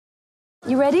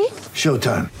You ready?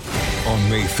 Showtime. On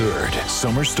May 3rd,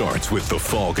 summer starts with The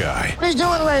Fall Guy. Let's do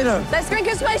it later. Let's drink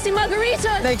a spicy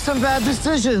margarita. Make some bad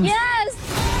decisions.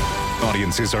 Yes!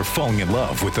 Audiences are falling in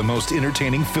love with the most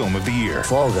entertaining film of the year.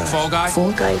 Fall Guy. Fall Guy?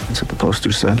 Fall guy. That's what the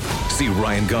poster said. See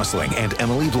Ryan Gosling and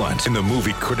Emily Blunt in the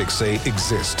movie critics say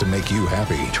exists to make you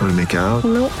happy. Trying to make it out?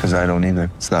 Nope. Because I don't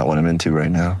either. It's not what I'm into right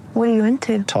now. What are you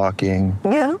into? Talking.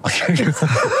 Yeah.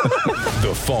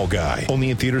 The Fall Guy.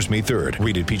 Only in theaters May 3rd.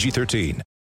 Rated PG-13.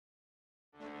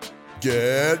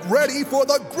 Get ready for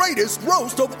the greatest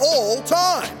roast of all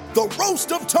time. The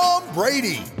Roast of Tom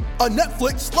Brady. A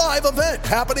Netflix live event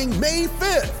happening May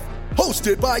 5th.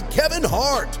 Hosted by Kevin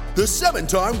Hart. The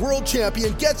 7-time world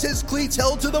champion gets his cleats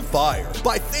held to the fire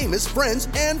by famous friends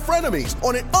and frenemies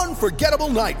on an unforgettable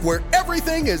night where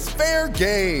everything is fair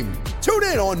game. Tune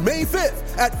in on May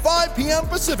 5th at 5 p.m.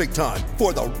 Pacific time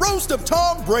for the Roast of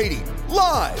Tom Brady.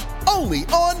 Live only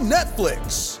on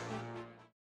Netflix.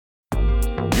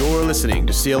 You're listening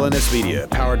to CLNS Media,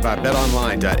 powered by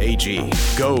BetOnline.ag.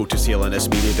 Go to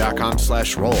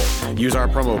clnsmedia.com/roll. Use our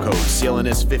promo code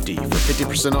CLNS50 for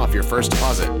 50% off your first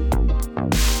deposit.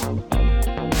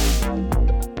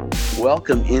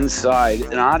 Welcome inside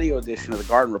an audio edition of the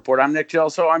Garden Report. I'm Nick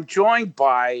Gelso. I'm joined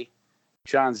by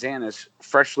John Zanis,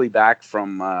 freshly back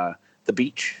from the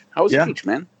beach. How was the beach,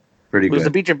 man? Pretty good. Was the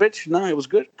beach a bitch? No, it was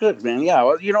good. Good, man. Yeah,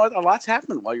 well, you know what? A lot's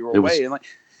happened while you were away. And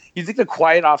you think the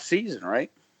quiet off season,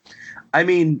 right? I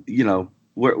mean,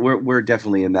 we're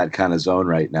definitely in that kind of zone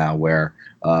right now where,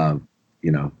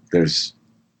 there's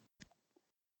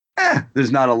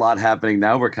not a lot happening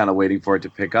now. We're kind of waiting for it to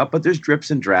pick up, but there's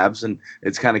drips and drabs, and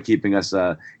it's kind of keeping us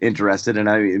interested. And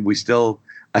I mean, we're still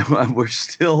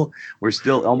almost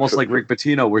like Rick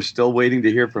Pitino. We're still waiting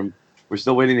to hear from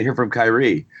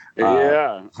Kyrie.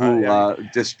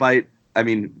 Despite,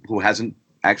 who hasn't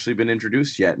actually been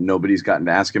introduced yet. Nobody's gotten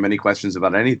to ask him any questions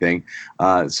about anything.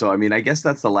 So, I guess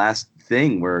that's the last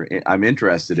thing where I'm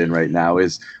interested in right now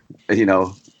is,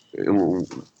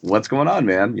 what's going on,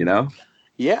 man?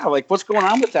 Yeah, like what's going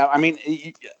on with that?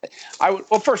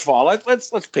 First of all,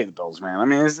 let's pay the bills, man.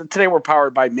 Today we're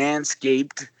powered by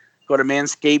Manscaped. Go to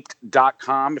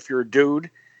manscaped.com if you're a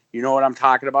dude. You know what I'm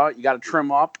talking about. You got to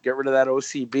trim up, get rid of that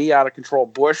OCB, out of control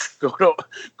bush. Go to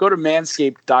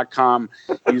manscaped.com.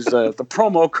 Use the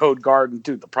promo code Garden.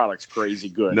 Dude, the product's crazy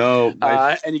good. No,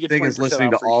 and you get thing is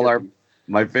listening to all shipping.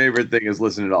 My favorite thing is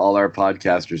listening to all our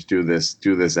podcasters do this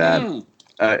ad.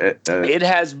 It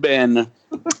has been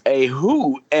a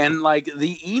hoot, and like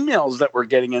the emails that we're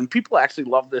getting in, people actually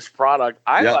love this product.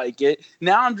 I like it.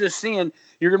 Now I'm just seeing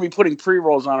you're going to be putting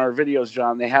pre-rolls on our videos,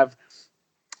 John. They have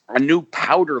a new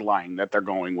powder line that they're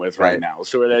going with right now.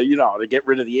 So, to get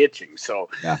rid of the itching. So,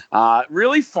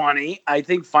 really funny. I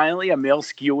think finally a male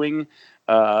skewing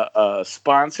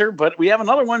sponsor, but we have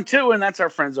another one too, and that's our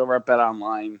friends over at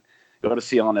BetOnline. Go to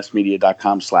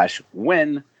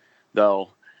clnsmedia.com/win.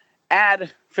 They'll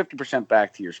add 50%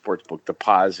 back to your sportsbook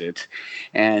deposit.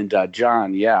 And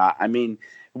John, a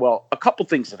couple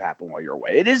things have happened while you're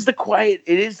away. It is the quiet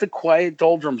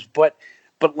doldrums, But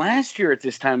last year at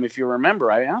this time, if you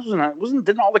remember,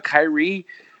 didn't all the Kyrie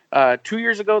 2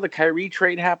 years ago, the Kyrie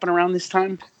trade happen around this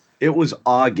time? It was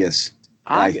August,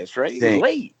 right?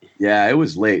 Late. Yeah, it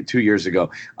was late 2 years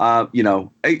ago.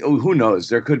 Who knows?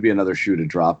 There could be another shoe to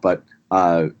drop, but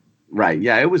right.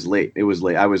 Yeah, it was late.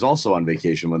 I was also on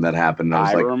vacation when that happened.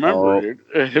 I remember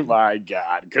it. My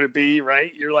God. Could it be,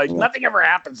 right? You're like, nothing ever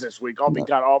happens this week. We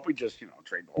just,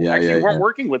 trade the whole. Actually, you weren't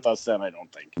working with us then, I don't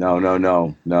think. No.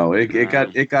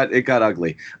 It got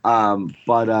ugly.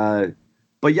 But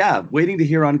yeah, waiting to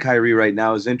hear on Kyrie right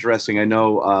now is interesting. I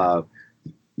know,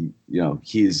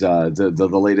 he's the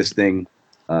latest thing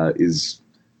is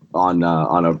on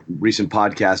a recent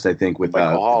podcast, I think, with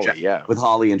with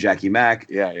Holly and Jackie Mack.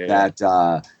 That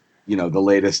the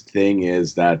latest thing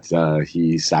is that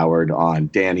he soured on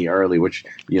Danny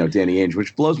Ainge,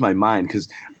 which blows my mind because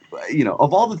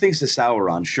of all the things to sour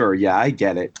on, sure, yeah, I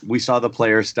get it. We saw the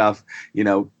player stuff,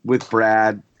 with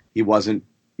Brad. He wasn't.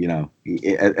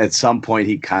 At some point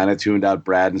he kind of tuned out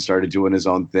Brad and started doing his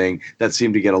own thing. That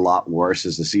seemed to get a lot worse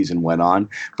as the season went on.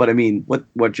 But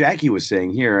what Jackie was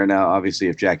saying here, and now obviously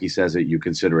if Jackie says it, you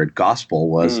consider it gospel,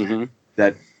 was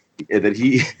that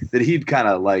he'd kind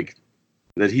of like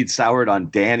that he'd soured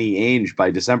on Danny Ainge by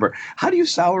December. How do you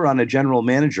sour on a general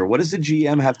manager? What does the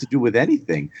GM have to do with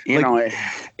anything?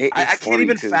 I can't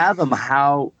even fathom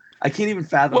how. I can't even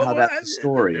fathom how that's the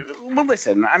story. Well,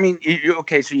 listen,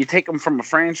 so you take them from a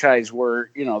franchise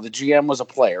where, the GM was a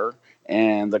player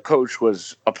and the coach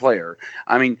was a player.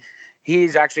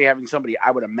 he's actually having somebody, I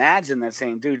would imagine, that's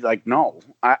saying, dude, like, no.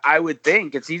 I would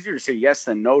think it's easier to say yes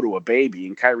than no to a baby,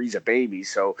 and Kyrie's a baby.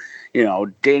 So,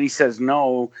 Danny says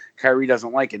no, Kyrie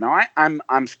doesn't like it. Now,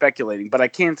 I'm speculating, but I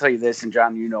can tell you this, and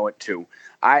John, you know it too.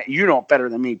 You know it better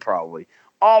than me, probably.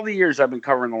 All the years I've been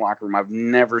covering the locker room, I've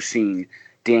never seen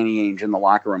Danny Ainge in the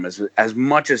locker room as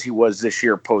much as he was this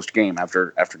year post-game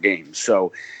after game.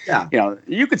 So,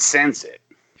 you could sense it.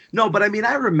 No, but I mean,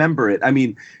 I remember it. I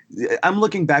mean, I'm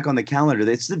looking back on the calendar.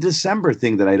 It's the December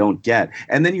thing that I don't get.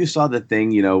 And then you saw the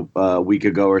thing, a week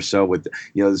ago or so with,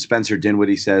 Spencer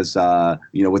Dinwiddie says,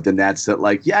 with the Nets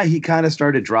that he kind of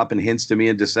started dropping hints to me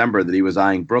in December that he was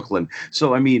eyeing Brooklyn.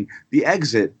 So, I mean, the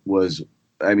exit was,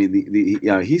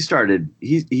 he started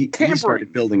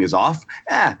building his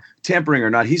tampering or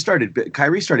not.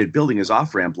 Kyrie started building his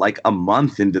off ramp like a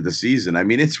month into the season. I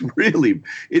mean, it's really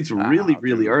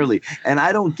early. And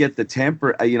I don't get the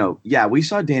tamper. We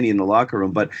saw Danny in the locker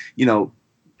room, but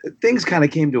things kind of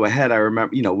came to a head. I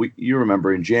remember, you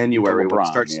remember in January when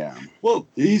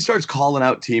he starts calling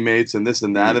out teammates and this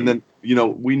and that. And then,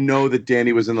 we know that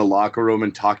Danny was in the locker room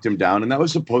and talked him down, and that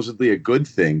was supposedly a good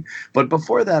thing. But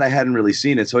before that, I hadn't really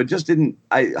seen it. So it just didn't,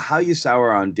 how you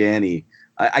sour on Danny,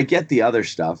 I get the other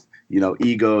stuff,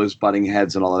 egos, butting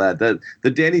heads and all of that. The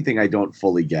Danny thing, I don't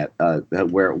fully get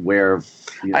where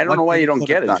I don't know why you don't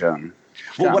get it, John.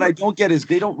 Well, what I don't get is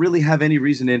they don't really have any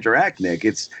reason to interact, Nick.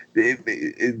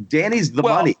 Danny's the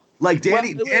money.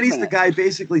 Danny's the guy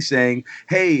basically saying,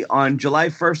 hey, on July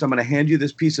 1st, I'm going to hand you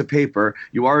this piece of paper.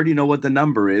 You already know what the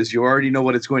number is. You already know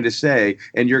what it's going to say,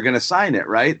 and you're going to sign it,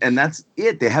 right? And that's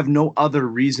it. They have no other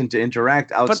reason to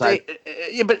interact outside.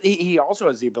 But he also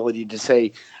has the ability to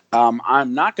say,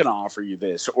 I'm not going to offer you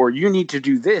this, or you need to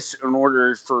do this in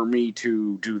order for me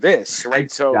to do this,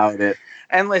 right? I doubt it.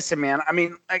 And listen, man, I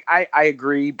mean, I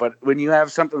agree, but when you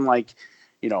have something like,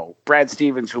 Brad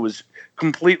Stevens, who was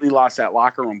completely lost that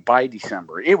locker room by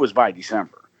December,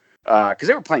 because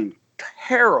they were playing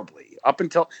terribly up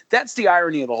until – that's the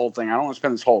irony of the whole thing. I don't want to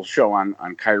spend this whole show on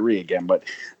Kyrie again, but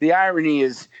the irony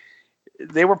is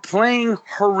they were playing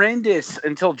horrendous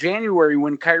until January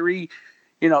when Kyrie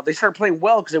 – they started playing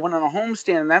well because they went on a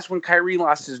homestand, and that's when Kyrie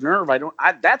lost his nerve.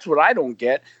 That's what I don't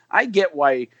get. I get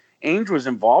why – Ainge was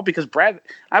involved because Brad,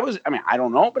 I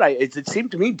don't know, but it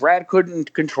seemed to me Brad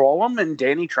couldn't control him, and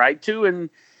Danny tried to,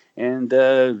 and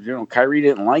Kyrie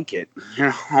didn't like it,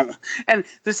 And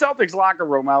the Celtics locker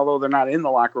room, although they're not in the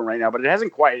locker room right now, but it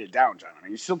hasn't quieted down, John. I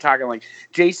mean, you're still talking like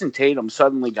Jason Tatum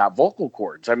suddenly got vocal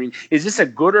cords. I mean, is this a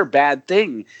good or bad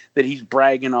thing that he's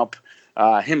bragging up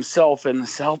himself and the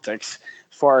Celtics?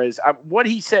 As far as what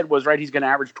he said was right, he's going to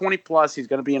average 20 plus, he's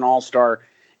going to be an all-star,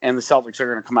 and the Celtics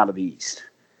are going to come out of the East.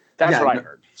 That's what I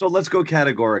heard. So let's go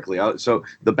categorically. So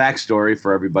the backstory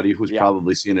for everybody who's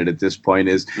probably seen it at this point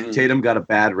is Tatum got a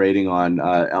bad rating on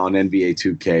NBA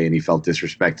 2K, and he felt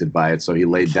disrespected by it. So he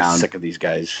laid down. Sick of these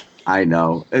guys. I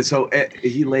know. And so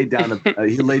he laid down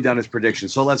his prediction.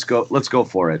 So let's go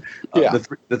for it.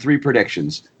 The three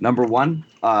predictions. Number one,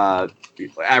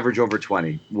 average over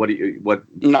 20. No.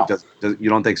 You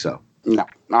don't think so? No.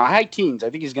 High teens.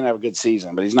 I think he's going to have a good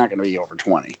season, but he's not going to be over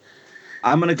 20.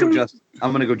 I'm gonna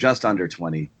go just under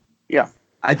 20. Yeah.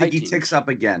 I think he ticks up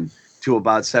again to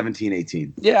about 17,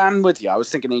 18. Yeah, I'm with you. I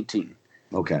was thinking 18.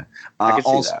 Okay. I can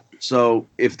see that. So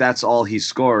if that's all he's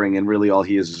scoring and really all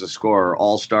he is a scorer,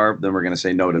 all-star, then we're going to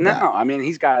say no to that. No, I mean,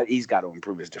 he's got to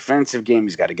improve his defensive game.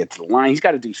 He's got to get to the line. He's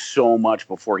got to do so much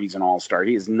before he's an all-star.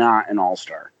 He is not an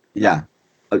all-star. Yeah.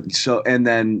 And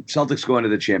then Celtics go into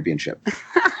the championship.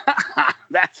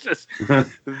 That's just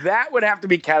that would have to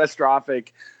be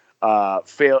catastrophic.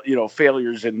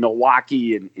 Failures in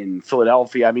Milwaukee and in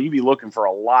Philadelphia. I mean, you'd be looking for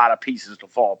a lot of pieces to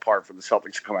fall apart for the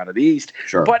Celtics to come out of the East.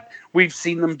 Sure. But we've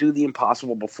seen them do the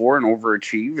impossible before and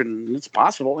overachieve, and it's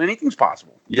possible. Anything's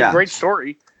possible. It's a great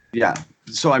story. Yeah.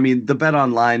 So I mean, the bet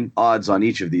online odds on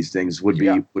each of these things would be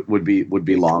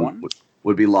long.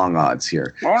 Would be long odds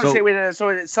here. I want to say so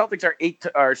Celtics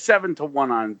are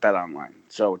 7-1 on bet online.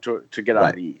 So to get out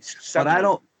of the East. But I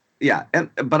don't. Yeah,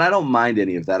 but I don't mind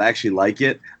any of that. I actually like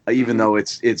it, even though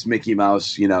it's Mickey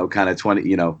Mouse, kind of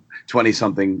 20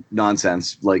 something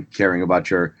nonsense, like caring about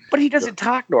your. But he doesn't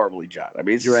talk normally, John. I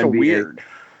mean, it's so weird.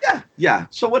 Yeah.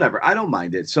 So whatever, I don't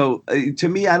mind it. So to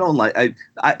me, I don't like.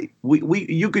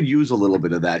 You could use a little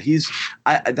bit of that.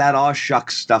 That aw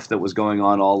shucks stuff that was going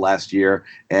on all last year,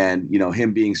 and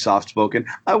him being soft spoken.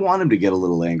 I want him to get a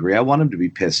little angry. I want him to be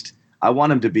pissed. I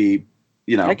want him to be.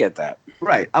 I get that.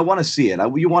 Right. I want to see it.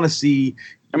 You want to see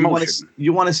emotion.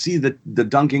 You want to see the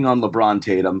dunking on LeBron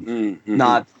Tatum,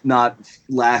 not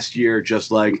last year, just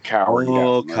like,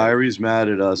 Kyrie's mad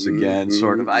at us again,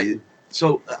 sort of.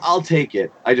 So I'll take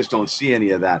it. I just don't see any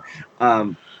of that.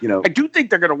 You know, I do think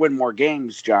they're going to win more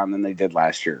games, John, than they did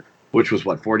last year. Which was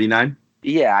what, 49?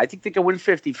 Yeah, I think they could win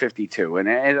 50-52. And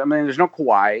I mean, there's no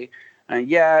Kawhi.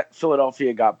 Yeah,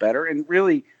 Philadelphia got better and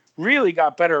really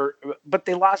got better, but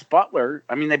they lost Butler.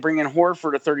 I mean, they bring in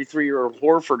Horford, a 33-year-old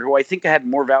Horford, who I think had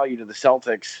more value to the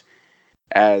Celtics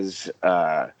as,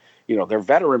 their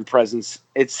veteran presence.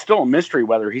 It's still a mystery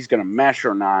whether he's going to mesh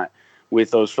or not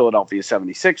with those Philadelphia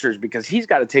 76ers because he's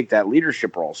got to take that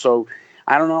leadership role. So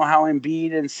I don't know how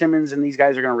Embiid and Simmons and these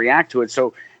guys are going to react to it.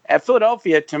 So at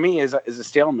Philadelphia, to me, is a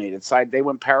stalemate. They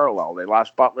went parallel. They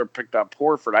lost Butler, picked up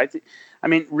Horford.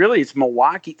 Really, it's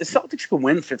Milwaukee. The Celtics could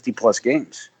win 50-plus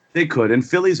games. They could. And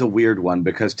Philly's a weird one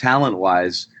because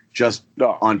talent-wise, just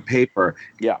on paper,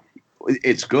 yeah,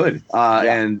 it's good.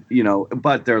 And,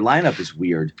 but their lineup is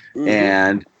weird. Mm-hmm.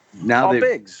 And now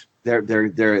bigs.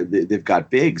 They've got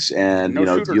bigs. And,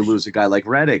 shooters. You lose a guy like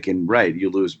Redick and, you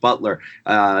lose Butler.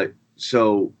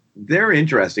 So they're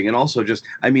interesting. And also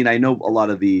I know a lot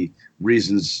of the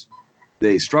reasons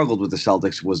they struggled with the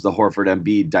Celtics was the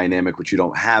Horford-Embiid dynamic, which you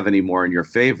don't have anymore in your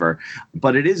favor.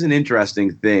 But it is an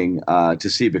interesting thing to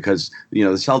see because, the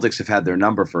Celtics have had their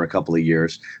number for a couple of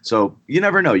years. So you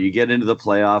never know. You get into the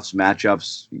playoffs,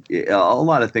 matchups, a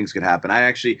lot of things could happen. I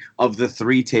actually, of the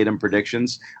 3 Tatum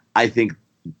predictions, I think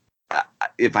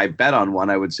if I bet on one,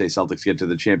 I would say Celtics get to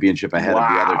the championship ahead of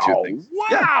the other 2 things.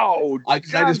 Wow. Yeah.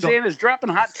 John Zan is dropping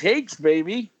hot takes,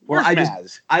 baby. Well,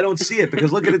 I don't see it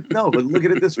because look at it. No, but look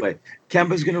at it this way.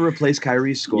 Kemba's going to replace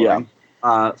Kyrie's scoring.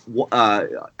 Yeah.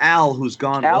 Al, who's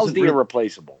gone. Al's the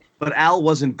irreplaceable. But Al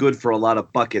wasn't good for a lot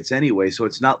of buckets anyway, so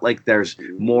it's not like there's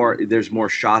more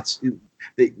shots.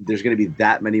 There's going to be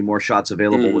that many more shots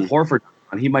available with Horford.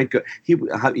 He might go.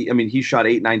 He shot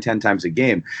 8, 9, 10 times a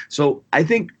game. So I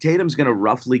think Tatum's going to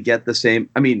roughly get the same.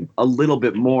 A little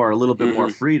bit more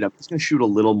freedom. He's going to shoot a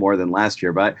little more than last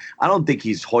year, but I don't think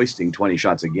he's hoisting 20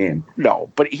 shots a game. No,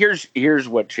 but here's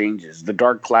what changes. The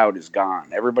dark cloud is gone.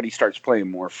 Everybody starts playing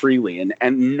more freely,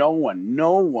 and no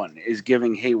one is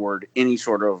giving Hayward any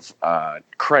sort of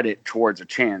credit towards a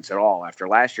chance at all after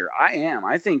last year.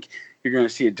 I think you're going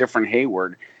to see a different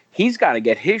Hayward. He's got to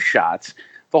get his shots.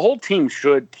 The whole team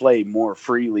should play more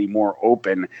freely, more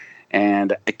open.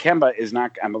 And Kemba is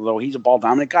not, although he's a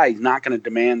ball-dominant guy, he's not going to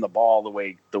demand the ball the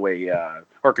way,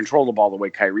 or control the ball the way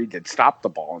Kyrie did. Stop the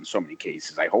ball in so many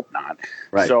cases. I hope not.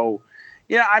 Right. So,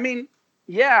 it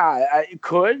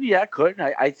could. Yeah, it could.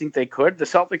 I think they could. The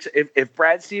Celtics, if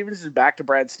Brad Stevens is back to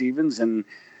Brad Stevens and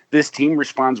this team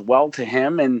responds well to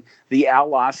him and the Al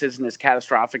loss isn't as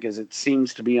catastrophic as it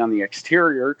seems to be on the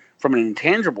exterior from an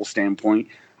intangible standpoint,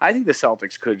 I think the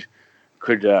Celtics could.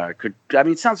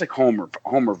 It sounds like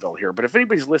Homerville here, but if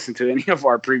anybody's listened to any of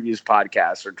our previous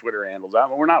podcasts or Twitter handles,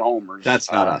 we're not homers.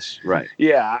 That's not us, right?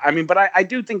 Yeah, but I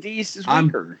do think the East is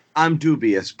weaker. I'm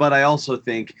dubious, but I also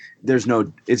think there's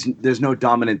no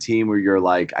dominant team where you're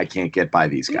like, I can't get by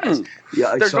these guys.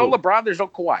 Yeah, there's no LeBron, there's no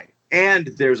Kawhi. And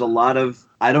there's a lot of,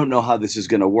 I don't know how this is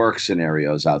going to work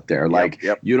scenarios out there.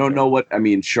 You don't know what,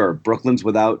 sure, Brooklyn's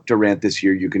without Durant this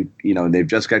year. You can, and they've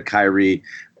just got Kyrie.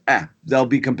 They'll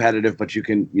be competitive, but you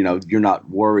can, you're not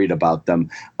worried about them.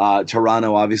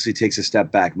 Toronto obviously takes a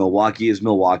step back. Milwaukee is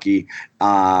Milwaukee.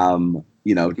 But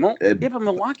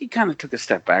Milwaukee kind of took a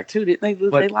step back too. They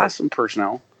lost some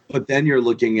personnel. But then you're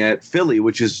looking at Philly,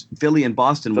 Philly and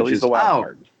Boston, Philly's which is the wild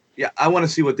card. Yeah, I want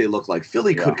to see what they look like.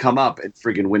 Philly could come up and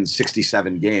friggin' win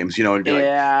 67 games, and be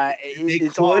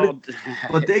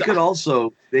but they could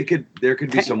also there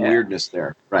could be some weirdness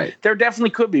there, right? There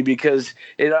definitely could be because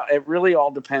it really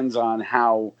all depends on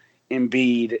how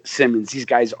Embiid, Simmons, these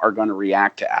guys are going to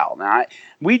react to Al. Now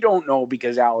we don't know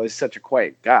because Al is such a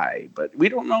quiet guy, but we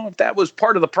don't know if that was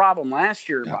part of the problem last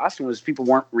year in Boston was people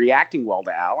weren't reacting well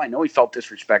to Al. I know he felt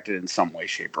disrespected in some way,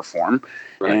 shape, or form,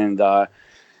 right. And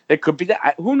it could be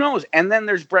that. Who knows? And then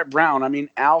there's Brett Brown.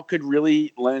 Al could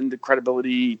really lend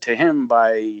credibility to him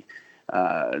by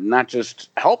not just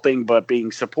helping, but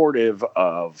being supportive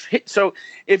of hit. So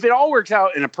if it all works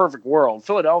out in a perfect world,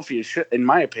 Philadelphia should, in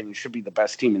my opinion, should be the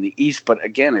best team in the East. But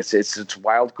again, it's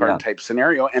wild card type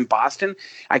scenario. And Boston,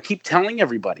 I keep telling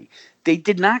everybody, they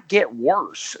did not get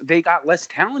worse. They got less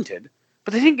talented,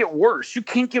 but they didn't get worse. You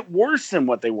can't get worse than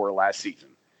what they were last season.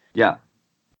 Yeah.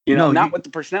 Not with the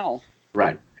personnel.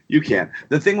 Right. You can't.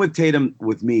 The thing with Tatum,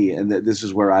 with me, and this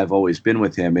is where I've always been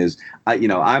with him, is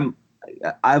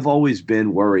I've always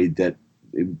been worried that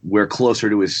we're closer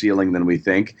to his ceiling than we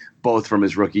think, both from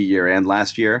his rookie year and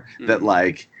last year. Mm-hmm.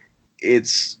 That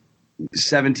it's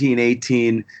 17,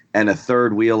 18, and a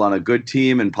third wheel on a good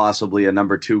team, and possibly a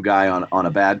number 2 guy on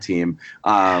a bad team,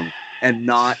 and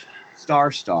not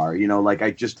star. You know, like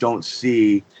I just don't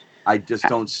see.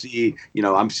 You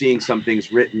know, I'm seeing some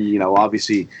things written. You know,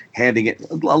 obviously handing it.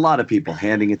 A lot of people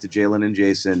handing it to Jalen and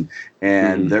Jason,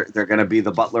 and they're going to be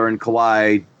the Butler and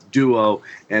Kawhi duo,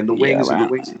 and the wings and the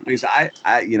wings. And the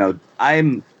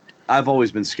wings. I've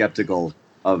always been skeptical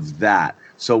of that.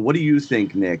 So, what do you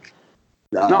think, Nick?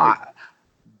 Go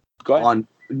ahead.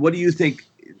 What do you think?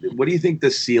 What do you think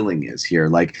the ceiling is here?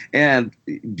 Like, and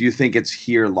do you think it's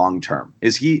here long term?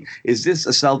 Is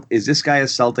this guy a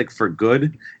Celtic for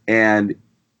good? And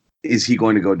is he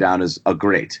going to go down as a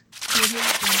great?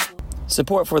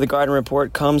 Support for the Garden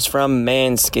Report comes from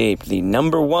Manscaped, the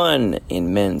 #1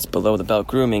 in men's below-the-belt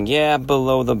grooming. Yeah,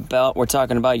 below the belt. We're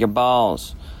talking about your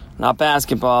balls. Not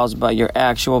basketballs, but your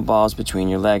actual balls between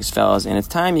your legs, fellas. And it's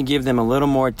time you give them a little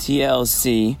more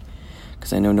TLC,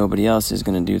 because I know nobody else is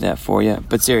going to do that for you.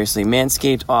 But seriously,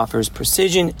 Manscaped offers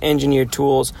precision-engineered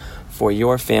tools for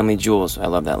your family jewels. I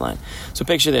love that line. So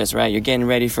picture this, right? You're getting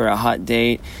ready for a hot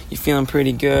date. You're feeling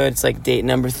pretty good. It's like date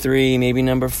number 3, maybe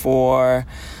number 4.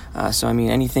 So, I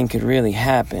mean, anything could really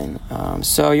happen.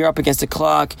 So you're up against the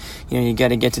clock. You know, you got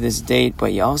to get to this date,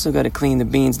 but you also got to clean the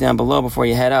beans down below before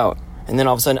you head out. And then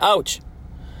all of a sudden, ouch!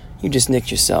 You just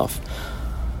nicked yourself.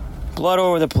 Blood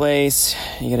all over the place.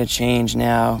 You got to change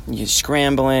now. You're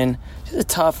scrambling. It's a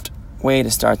tough way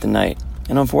to start the night.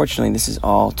 And unfortunately, this is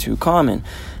all too common.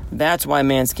 That's why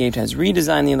Manscaped has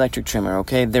redesigned the electric trimmer,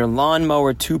 okay? Their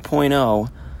Lawnmower 2.0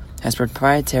 has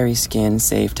proprietary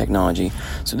skin-safe technology.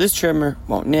 So this trimmer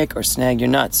won't nick or snag your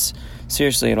nuts.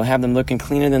 Seriously, it'll have them looking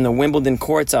cleaner than the Wimbledon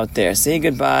courts out there. Say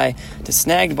goodbye to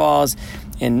snagged balls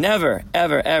and never,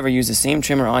 ever, ever use the same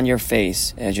trimmer on your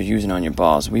face as you're using on your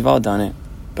balls. We've all done it,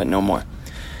 but no more.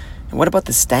 And what about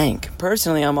the stank?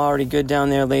 Personally, I'm already good down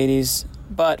there, ladies.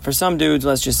 But for some dudes,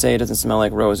 let's just say it doesn't smell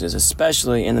like roses,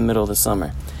 especially in the middle of the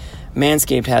summer.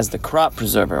 Manscaped has the Crop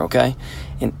Preserver, okay?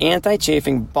 An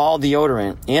anti-chafing ball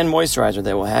deodorant and moisturizer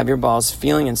that will have your balls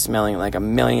feeling and smelling like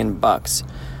 $1,000,000.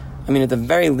 I mean, at the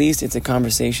very least, it's a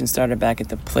conversation starter back at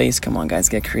the place. Come on, guys,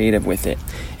 get creative with it.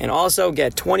 And also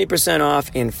get 20% off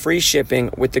and free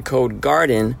shipping with the code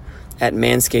GARDEN at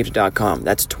manscaped.com.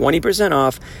 That's 20%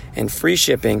 off and free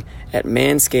shipping at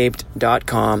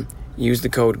manscaped.com. Use the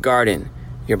code GARDEN.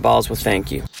 Your balls will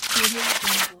thank you.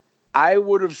 I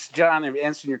would have, John,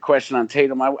 answering your question on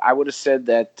Tatum, I would have said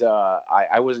that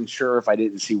I wasn't sure if I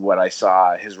didn't see what I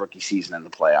saw his rookie season in the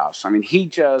playoffs. I mean, he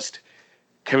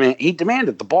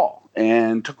demanded the ball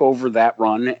and took over that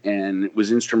run and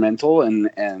was instrumental.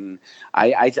 And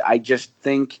I just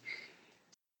think,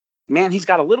 man, he's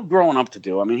got a little growing up to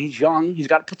do. I mean, he's young. He's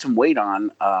got to put some weight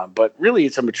on. But really,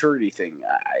 it's a maturity thing.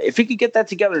 If he could get that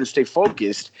together and stay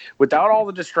focused without all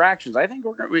the distractions, I think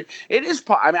it is.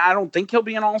 I mean, I don't think he'll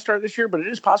be an all-star this year, but it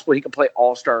is possible he could play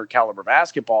all-star caliber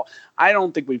basketball. I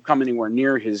don't think we've come anywhere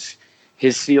near his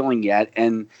ceiling yet.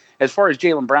 And as far as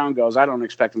Jaylen Brown goes, I don't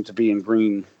expect him to be in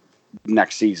green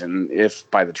next season, if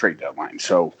by the trade deadline.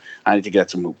 So I think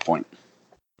that's a moot point.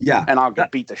 Yeah. And I'll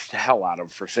get beat the hell out of him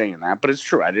for saying that, but it's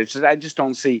true. I just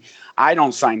don't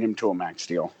sign him to a max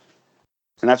deal.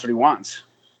 And that's what he wants.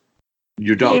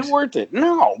 You don't? He ain't worth it.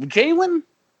 No. Jalen?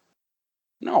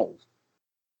 No.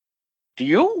 Do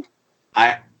you?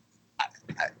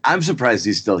 I'm surprised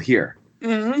he's still here.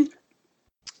 Mm-hmm.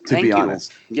 To be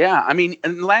honest. Yeah. I mean,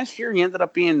 and last year he ended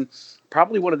up being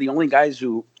probably one of the only guys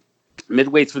who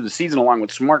midway through the season, along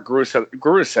with Smart, grew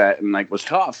a set and was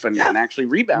tough and actually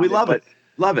rebounded. We love it.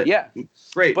 Love it. Yeah.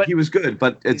 Great. But he was good,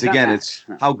 but it's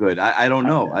how good. I don't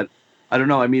know. I don't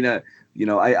know. I mean,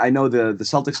 I know the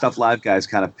Celtic Stuff Live guys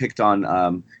kind of picked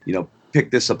on,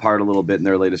 picked this apart a little bit in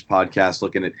their latest podcast,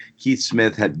 looking at Keith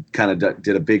Smith had kind of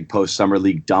did a big post summer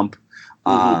league dump.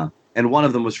 And one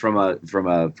of them was from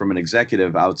an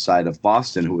executive outside of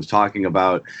Boston who was talking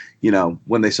about,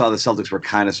 when they saw the Celtics were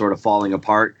kind of sort of falling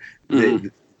apart,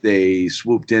 they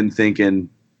swooped in thinking,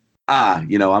 I'm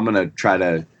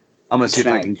going to see if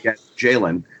I can get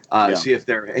Jalen, see if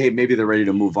maybe they're ready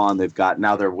to move on.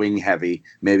 Now they're wing heavy.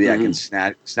 Maybe I can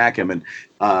snack him. And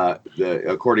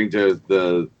according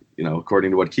to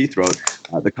what Keith wrote,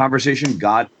 the conversation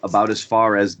got about as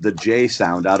far as the J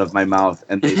sound out of my mouth.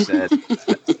 And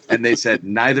they said,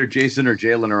 neither Jason or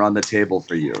Jalen are on the table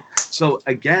for you. So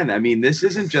again, I mean, this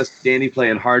isn't just Danny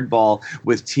playing hardball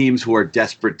with teams who are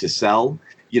desperate to sell.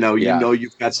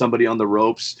 You've got somebody on the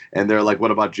ropes and they're like,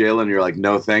 what about Jalen? You're like,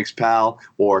 no, thanks, pal.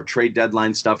 Or trade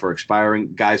deadline stuff or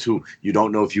expiring guys who you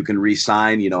don't know if you can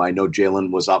re-sign. I know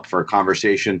Jalen was up for a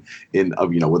conversation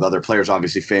with other players,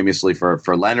 obviously famously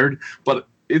for Leonard, but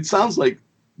it sounds like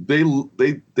they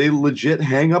legit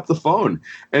hang up the phone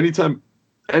anytime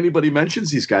anybody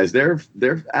mentions these guys. They're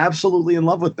absolutely in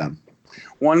love with them.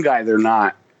 One guy they're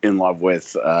not in love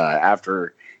with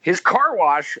after his car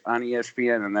wash on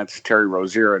ESPN, and that's Terry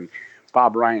Rozier and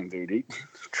Bob Ryan, dude.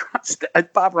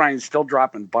 Bob Ryan's still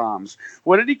dropping bombs.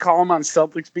 What did he call him on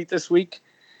Celtics Beat this week?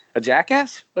 A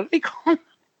jackass? What did he call him?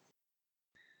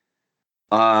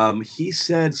 He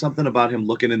said something about him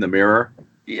looking in the mirror.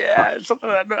 Yeah, something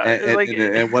like that.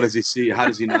 And what does he see? How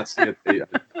does he not see it?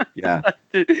 Yeah.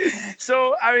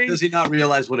 So, I mean, does he not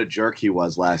realize what a jerk he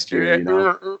was last year? You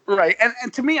know? Right.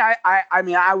 And to me, I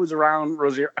mean, I was around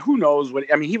Rozier. Who knows what?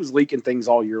 I mean, he was leaking things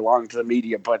all year long to the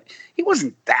media, but he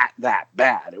wasn't that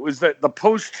bad. It was the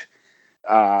post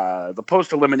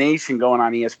elimination going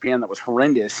on ESPN that was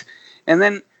horrendous. And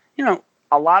then, you know,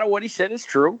 a lot of what he said is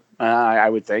true. I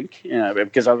would think,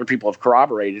 because other people have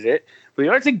corroborated it. But the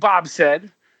other thing Bob said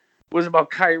was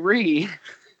about Kyrie.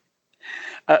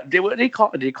 Did he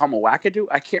call him a wackadoo?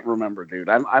 I can't remember, dude.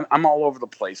 I'm all over the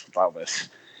place with all this.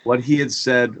 What he had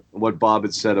said, what Bob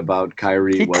had said about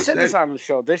Kyrie he said this on the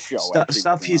show.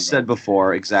 Stuff he said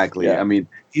before, exactly. Yeah. I mean,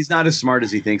 he's not as smart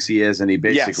as he thinks he is, and he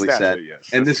basically said,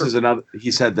 and this is another.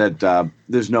 He said that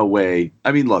there's no way.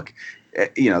 I mean, look.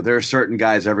 You know, there are certain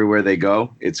guys everywhere they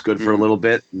go. It's good for a little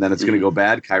bit, and then it's going to go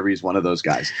bad. Kyrie's one of those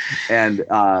guys. And,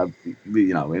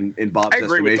 you know, in Bob's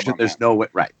estimation, there's no way.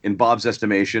 Right. In Bob's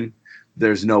estimation,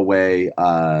 there's no way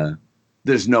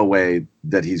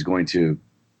that he's going to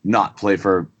not play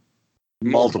for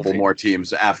multiple more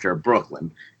teams after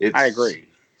Brooklyn. I agree.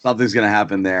 Something's going to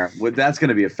happen there. That's going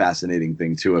to be a fascinating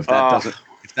thing, too. If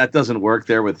that doesn't work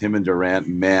there with him and Durant,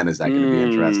 man, is that going to be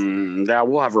interesting. Yeah,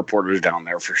 we'll have reporters down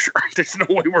there for sure. There's no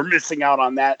way we're missing out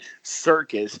on that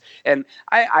circus. And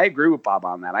I agree with Bob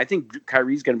on that. I think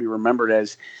Kyrie's going to be remembered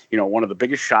as, you know, one of the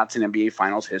biggest shots in NBA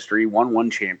Finals history, won one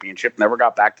championship, never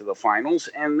got back to the finals,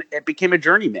 and it became a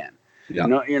journeyman. Yeah.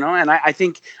 You know, and I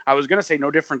think I was going to say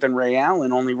no different than Ray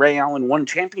Allen, only Ray Allen won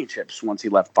championships once he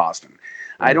left Boston.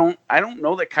 Mm. I don't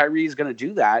know that Kyrie is going to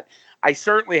do that. I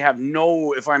certainly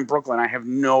if I'm Brooklyn, I have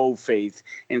no faith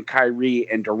in Kyrie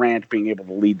and Durant being able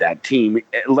to lead that team,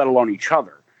 let alone each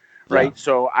other. Right. Yeah.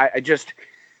 So I just,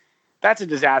 that's a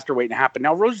disaster waiting to happen.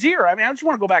 Now, Rozier, I mean, I just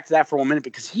want to go back to that for 1 minute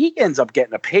because he ends up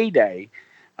getting a payday.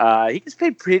 He gets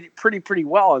paid pretty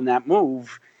well in that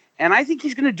move. And I think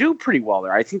he's going to do pretty well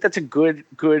there. I think that's a good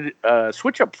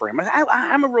switch up for him.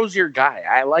 I'm a Rozier guy.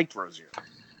 I liked Rozier.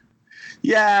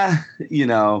 Yeah. You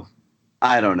know,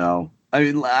 I don't know. I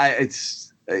mean, I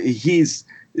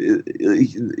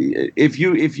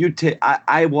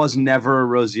was never a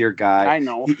Rozier guy. I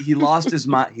know he lost his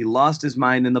mind. He lost his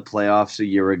mind in the playoffs a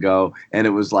year ago, and it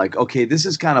was like, okay, this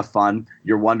is kind of fun.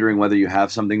 You're wondering whether you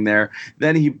have something there.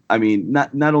 Then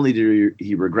not only did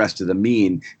he regress to the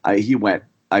mean, he went.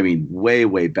 I mean,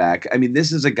 way back. I mean,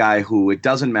 this is a guy who it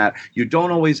doesn't matter. You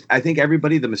don't always. I think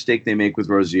everybody, the mistake they make with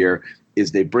Rozier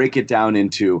is they break it down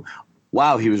into,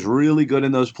 wow, he was really good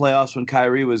in those playoffs when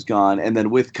Kyrie was gone. And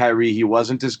then with Kyrie, he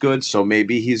wasn't as good. So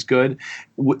maybe he's good,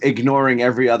 ignoring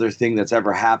every other thing that's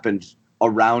ever happened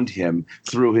around him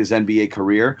through his NBA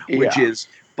career, which is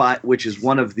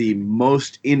one of the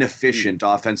most inefficient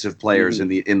offensive players in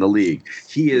the league.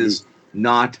 He is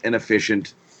not an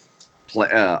efficient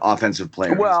offensive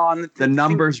player. Well, the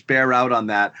numbers bear out on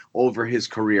that over his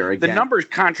career. Again, the numbers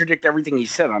contradict everything he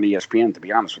said on ESPN, to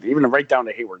be honest with you, even right down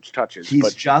to Hayward's touches. He's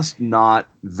not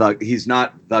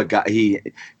the guy. He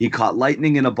caught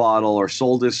lightning in a bottle or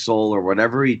sold his soul or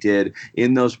whatever he did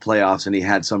in those playoffs, and he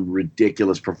had some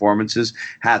ridiculous performances.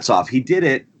 Hats off. He did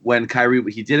it when Kyrie.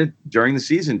 He did it during the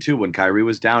season too. When Kyrie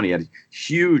was down, he had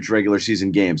huge regular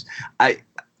season games.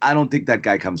 I don't think that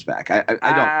guy comes back. I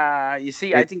don't. You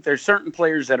see, I think there's certain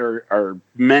players that are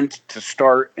meant to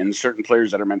start and certain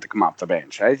players that are meant to come off the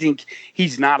bench. I think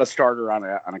he's not a starter on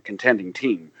a contending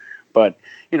team. But,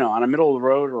 you know, on a middle of the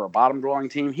road or a bottom dwelling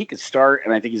team, he could start,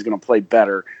 and I think he's going to play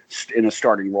better in a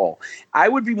starting role. I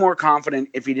would be more confident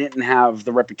if he didn't have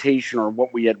the reputation or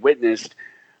what we had witnessed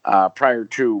prior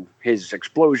to his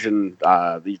explosion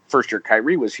the first year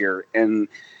Kyrie was here. And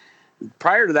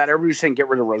prior to that, everybody was saying get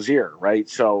rid of Rozier, right?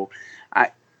 So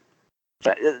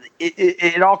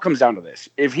it all comes down to this.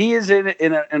 If he is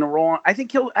in a role, I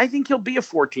think he'll be a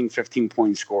 14,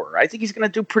 15-point scorer. I think he's going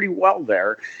to do pretty well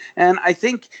there. And I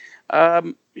think,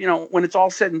 you know, when it's all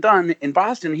said and done in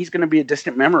Boston, he's going to be a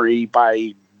distant memory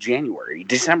by January,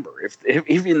 December, if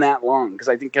even that long, because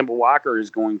I think Kemba Walker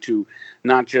is going to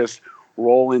not just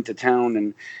roll into town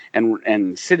and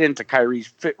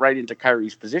fit right into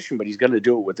Kyrie's position, but he's going to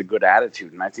do it with a good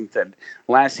attitude. And I think that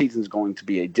last season is going to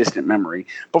be a distant memory.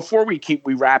 Before we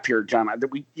wrap here, John,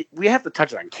 we have to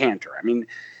touch on Kanter. I mean,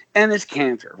 Enes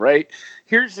Kanter, right?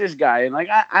 Here's this guy, and like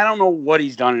I don't know what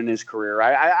he's done in his career.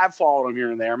 I've followed him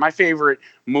here and there. My favorite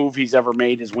move he's ever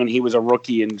made is when he was a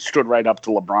rookie and stood right up to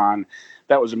LeBron.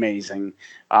 That was amazing.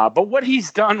 But what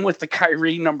he's done with the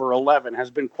Kyrie number 11 has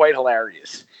been quite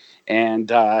hilarious.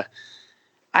 And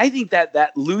I think that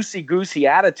loosey-goosey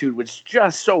attitude was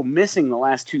just so missing the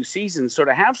last 2 seasons. So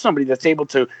to have somebody that's able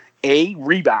to, A,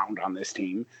 rebound on this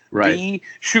team, right, B,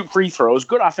 shoot free throws,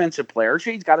 good offensive player.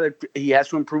 He has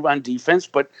to improve on defense,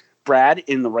 but Brad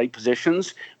in the right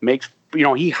positions makes,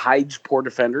 he hides poor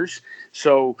defenders.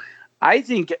 So I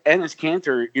think Enes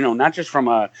Kanter, not just from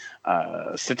a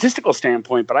statistical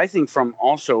standpoint, but I think from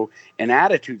also an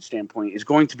attitude standpoint, is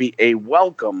going to be a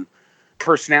welcome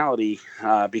personality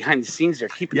behind the scenes there,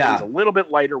 keeping things a little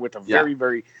bit lighter with a very,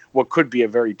 very, what could be a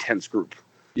very tense group.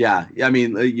 Yeah. I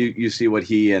mean, you see what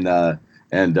he and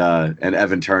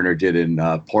Evan Turner did in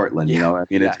Portland,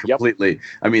 it's completely,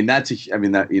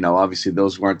 obviously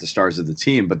those weren't the stars of the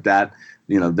team, but that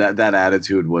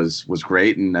attitude was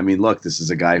great. And I mean, look, this is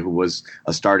a guy who was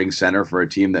a starting center for a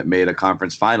team that made a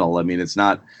conference final. I mean, it's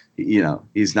not,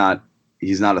 he's not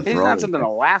a thrower. He's not something to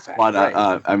laugh at. But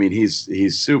I mean,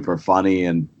 he's super funny,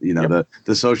 and the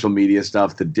social media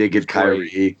stuff, the dig at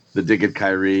Kyrie.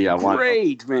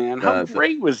 Great, man. How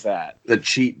great was that? The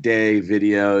cheat day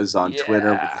videos on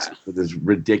Twitter with his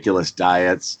ridiculous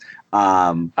diets.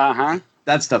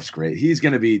 That stuff's great. He's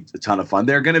going to be a ton of fun.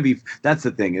 They're going to be. That's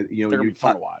the thing. They're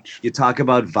fun to watch. You talk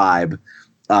about vibe.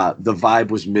 The vibe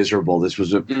was miserable. This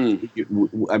was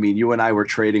you and I were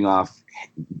trading off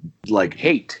like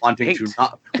wanting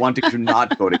to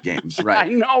not go to games, right? I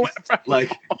know.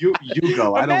 Like you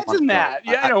go. I don't want that.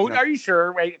 Go. Yeah, I know. Are you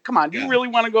sure? Wait, come on. Do you really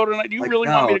want to go tonight? Do you really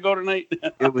want me to go tonight?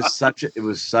 It was such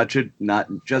a not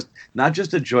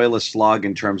just a joyless slog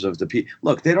in terms of the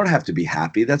look. They don't have to be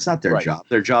happy. That's not their job.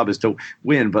 Their job is to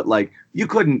win. But like you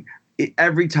couldn't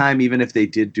every time, even if they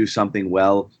did do something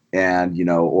well. And,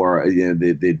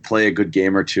 they'd play a good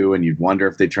game or two and you'd wonder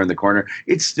if they turned the corner.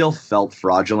 It still felt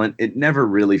fraudulent. It never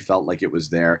really felt like it was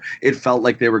there. It felt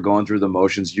like they were going through the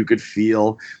motions. You could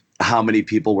feel how many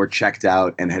people were checked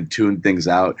out and had tuned things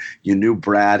out. You knew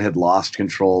Brad had lost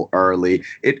control early.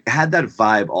 It had that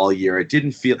vibe all year. It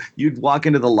didn't feel – you'd walk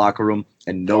into the locker room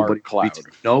and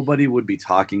nobody would be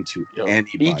talking to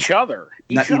anybody. Each other.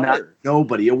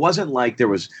 Nobody. It wasn't like there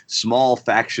was small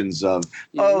factions of,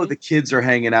 the kids are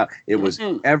hanging out. It was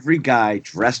every guy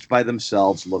dressed by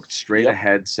themselves, looked straight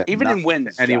ahead, said even in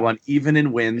wins, anyone, even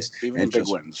in wins, and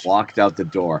just walked out the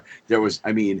door. There was,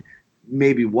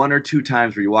 maybe 1 or 2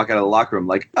 times where you walk out of the locker room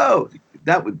like,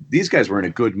 these guys were in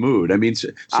a good mood. I mean,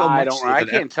 I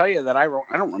can't tell you that I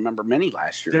don't remember many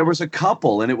last year. There was a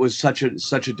couple, and it was such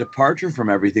a departure from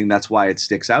everything. That's why it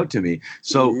sticks out to me.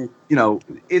 So,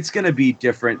 it's going to be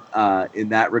different in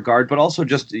that regard, but also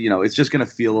just, it's just going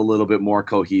to feel a little bit more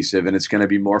cohesive, and it's going to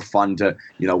be more fun to,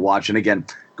 watch. And again,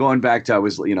 going back to, I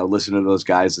was, listening to those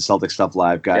guys, the Celtic Stuff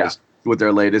Live guys. Yeah. With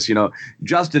their latest,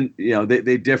 Justin,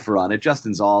 they differ on it.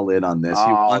 Justin's all in on this.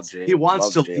 He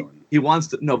wants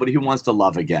to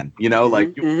love again.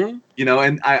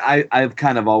 And I've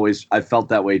kind of always felt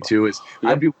that way too.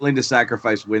 I'd be willing to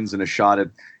sacrifice wins and a shot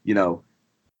at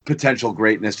potential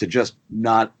greatness to just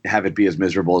not have it be as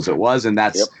miserable as it was, and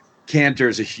that's.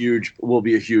 Kanter's will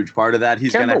be a huge part of that.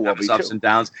 He's going to have his ups and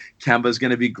downs. Kemba's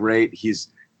going to be great. He's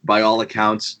by all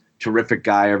accounts terrific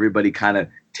guy. Everybody kind of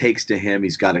takes to him.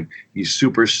 He's got he's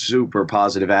super, super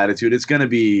positive attitude. It's going to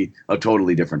be a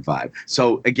totally different vibe.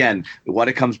 So again, what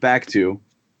it comes back to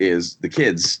is the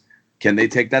kids. Can they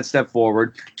take that step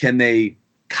forward? Can they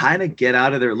kind of get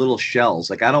out of their little shells?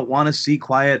 Like, I don't want to see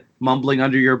quiet mumbling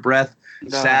under your breath,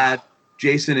 sad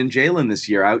Jason and Jalen this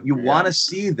year. You want to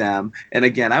see them. And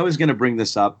again, I was going to bring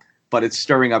this up, but it's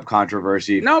stirring up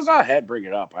controversy. No, go ahead, bring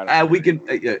it up. We can.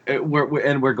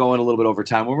 We're going a little bit over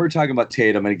time when we're talking about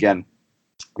Tatum. And again,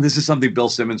 this is something Bill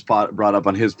Simmons brought up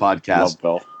on his podcast. Love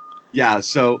Bill. Yeah.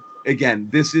 So again,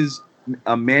 this is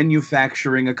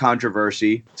manufacturing a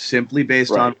controversy simply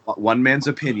based on one man's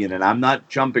opinion, and I'm not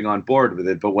jumping on board with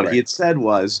it. But what he had said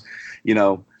was,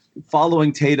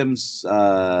 following Tatum's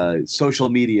social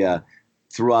media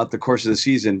throughout the course of the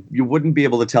season, you wouldn't be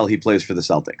able to tell he plays for the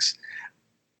Celtics.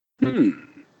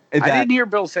 I didn't hear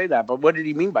Bill say that, but what did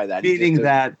he mean by that? Meaning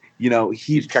that he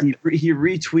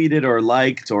retweeted or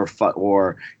liked or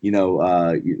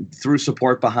threw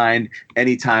support behind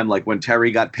anytime, like when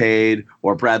Terry got paid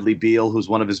or Bradley Beal, who's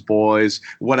one of his boys,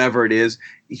 whatever it is.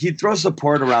 He'd throw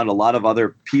support around a lot of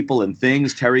other people and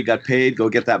things. Terry got paid, go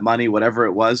get that money, whatever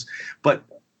it was. But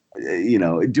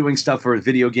doing stuff for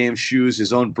video games, shoes,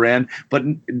 his own brand. But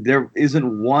there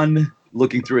isn't one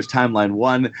looking through his timeline.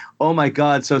 One, oh my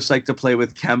God, so psyched to play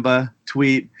with Kemba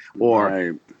tweet,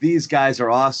 or these guys are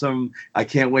awesome. I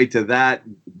can't wait to that.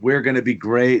 We're going to be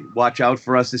great. Watch out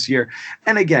for us this year.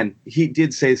 And again, he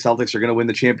did say Celtics are going to win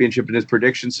the championship in his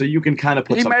prediction, so you can kind of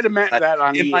put. He might have meant that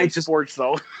on EA Sports,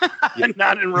 though,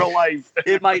 not in real life.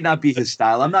 It might not be his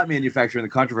style. I'm not manufacturing the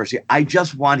controversy. I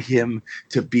just want him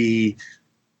to be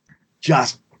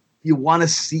just. You want to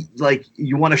see, like,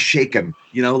 you want to shake him,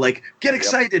 like, get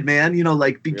excited, man,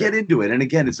 get into it. And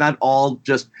again, it's not all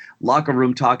just locker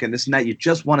room talk and this and that. You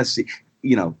just want to see,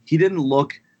 he didn't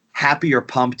look happy or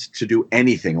pumped to do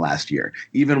anything last year.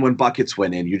 Even when buckets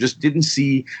went in, you just didn't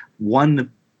see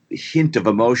one hint of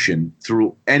emotion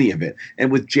through any of it. And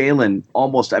with Jalen,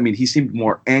 he seemed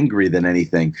more angry than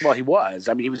anything. Well, he was.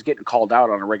 He was getting called out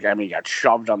on a regular. He got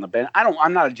shoved on the bench.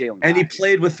 I'm not a Jalen guy. And he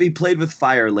played with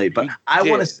fire late, but I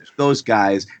want to see those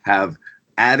guys have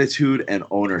attitude and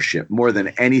ownership more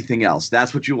than anything else.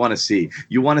 That's what you want to see.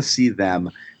 You want to see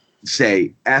them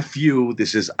say, F you,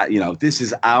 this is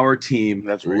our team.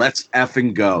 That's right. Let's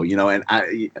effing go, and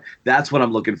that's what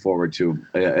I'm looking forward to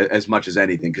as much as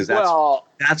anything, because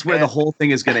that's where the whole thing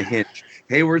is going to hinge.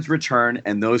 Hayward's return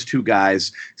and those two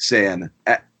guys saying,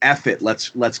 F it, let's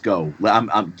go.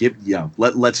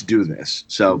 Let's do this.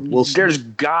 So we'll see. There's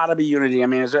gotta be unity.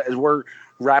 As we're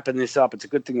wrapping this up, it's a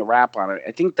good thing to wrap on it.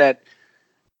 I think that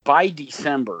by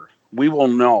December, we will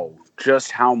know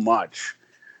just how much.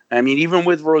 Even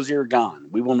with Rozier gone,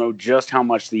 we will know just how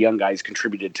much the young guys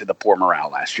contributed to the poor morale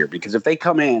last year. Because if they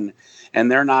come in and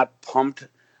they're not pumped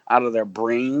out of their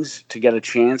brains to get a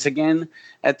chance again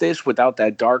at this without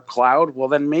that dark cloud, well,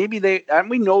 then maybe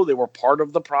we know they were part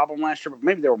of the problem last year, but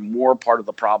maybe they were more part of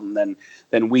the problem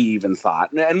than we even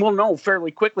thought. And we'll know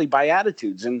fairly quickly by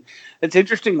attitudes. And it's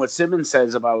interesting what Simmons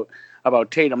says about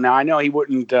Tatum. Now, I know he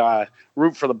wouldn't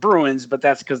root for the Bruins, but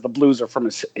that's because the Blues are from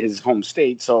his home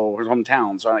state, so his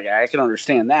hometown. So I can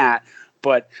understand that.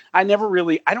 But I don't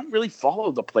really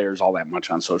follow the players all that much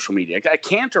on social media.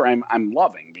 Cantor, I'm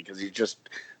loving because he's just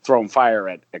throwing fire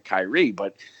at Kyrie.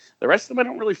 But the rest of them, I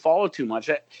don't really follow too much.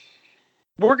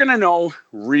 We're going to know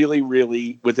really,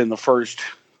 really within the first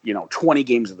 20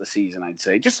 games of the season, I'd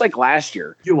say, just like last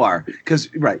year. You are, because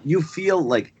you feel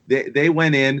like they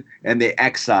went in and they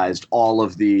excised all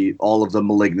of the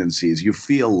malignancies. You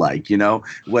feel like,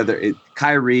 whether it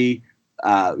Kyrie,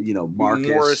 Marcus,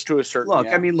 Morris to a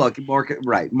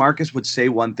certain. Marcus would say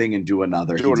one thing and do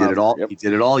another. Did it all. Yep. He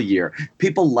did it all year.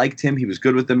 People liked him. He was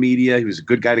good with the media. He was a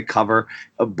good guy to cover.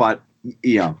 But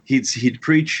he'd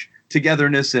preach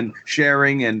togetherness and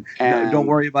sharing and don't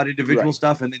worry about individual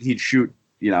stuff, and then he'd shoot.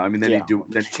 He'd do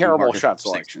terrible shot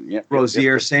selection. Yeah,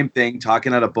 Rozier, same thing,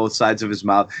 talking out of both sides of his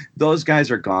mouth. Those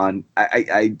guys are gone.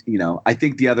 I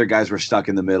think the other guys were stuck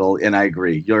in the middle, and I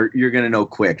agree. You're going to know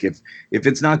quick if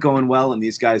it's not going well and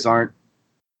these guys aren't,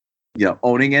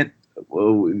 owning it.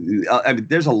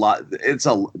 There's a lot.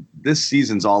 This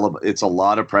season's it's a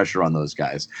lot of pressure on those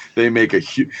guys. They make a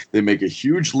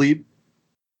huge leap,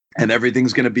 and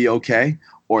everything's going to be okay,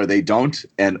 or they don't,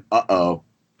 and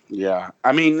Yeah,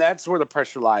 that's where the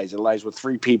pressure lies. It lies with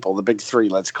three people, the big three,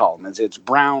 let's call them. It's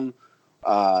Brown,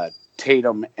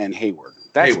 Tatum, and Hayward.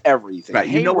 That's everything. Right.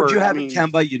 Hayward, you know what you have in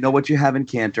Kemba. You know what you have in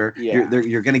Cantor. Yeah.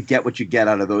 You're going to get what you get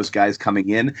out of those guys coming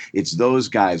in. It's those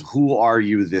guys. Who are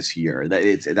you this year?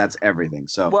 That's everything.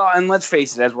 So and let's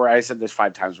face it, I said this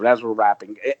 5 times, but as we're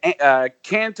wrapping,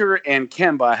 Cantor and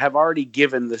Kemba have already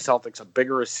given the Celtics a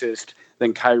bigger assist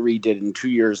than Kyrie did in 2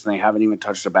 years, and they haven't even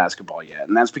touched a basketball yet.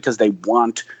 And that's because they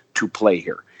want to play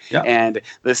here. Yeah. And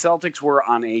the Celtics were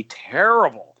on a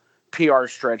terrible PR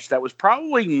stretch that was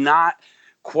probably not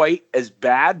quite as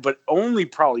bad, but only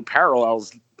probably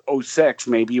parallels 06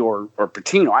 maybe or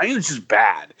Patino. I think it's just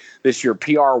bad this year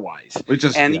PR wise.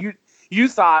 You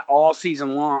thought all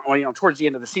season long, towards the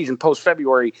end of the season, post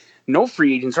February, no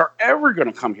free agents are ever going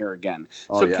to come here again.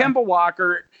 Kemba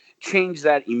Walker changed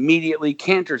that immediately.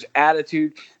 Cantor's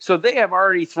attitude. So they have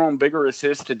already thrown bigger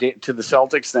assists to the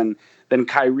Celtics than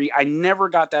Kyrie. I never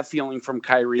got that feeling from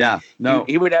Kyrie. Yeah, no.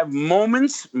 He would have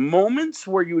moments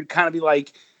where you would kind of be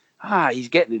like, he's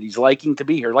getting it. He's liking to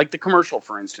be here. Like the commercial,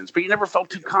 for instance. But you never felt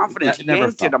too confident. He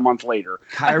yanked it a month later.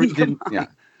 Kyrie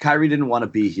didn't want to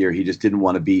be here. He just didn't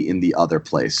want to be in the other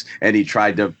place. And he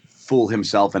tried to fool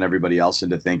himself and everybody else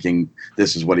into thinking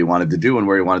this is what he wanted to do and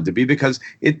where he wanted to be because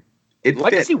it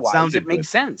legacy-wise, it makes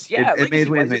sense. Yeah, it made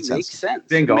sense.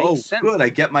 Bingo. Good. I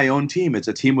get my own team. It's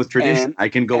a team with tradition. I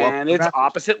can go up. And it's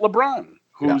opposite LeBron,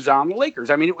 who's on the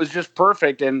Lakers. It was just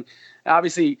perfect. And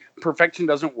Obviously, perfection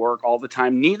doesn't work all the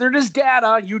time. Neither does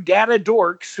data. You data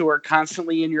dorks who are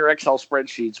constantly in your Excel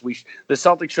spreadsheets. The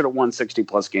Celtics should have won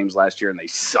 60-plus games last year, and they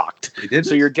sucked. They did.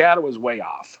 So your data was way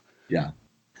off. Yeah.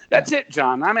 That's it,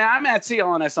 John. I'm at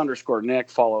CLNS_Nick.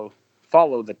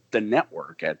 Follow the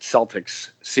network at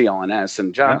Celtics CLNS.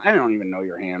 And John, I don't even know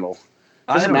your handle.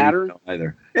 Does it matter?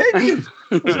 Either. It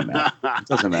doesn't matter. It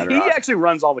doesn't matter. He actually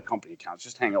runs all the company accounts.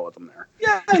 Just hang out with him there.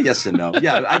 Yeah, yes and no.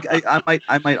 Yeah,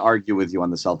 I might argue with you on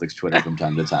the Celtics Twitter from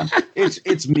time to time.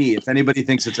 It's me. If anybody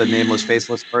thinks it's a nameless,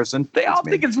 faceless person, they all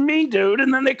think it's me, dude,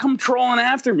 and then they come trolling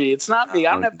after me. It's not me.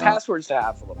 I don't have passwords to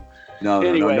half of them. No,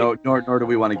 anyway. No, nor do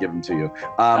we want to give them to you.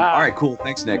 All right, cool.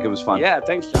 Thanks, Nick. It was fun. Yeah,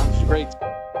 thanks, John. This was great.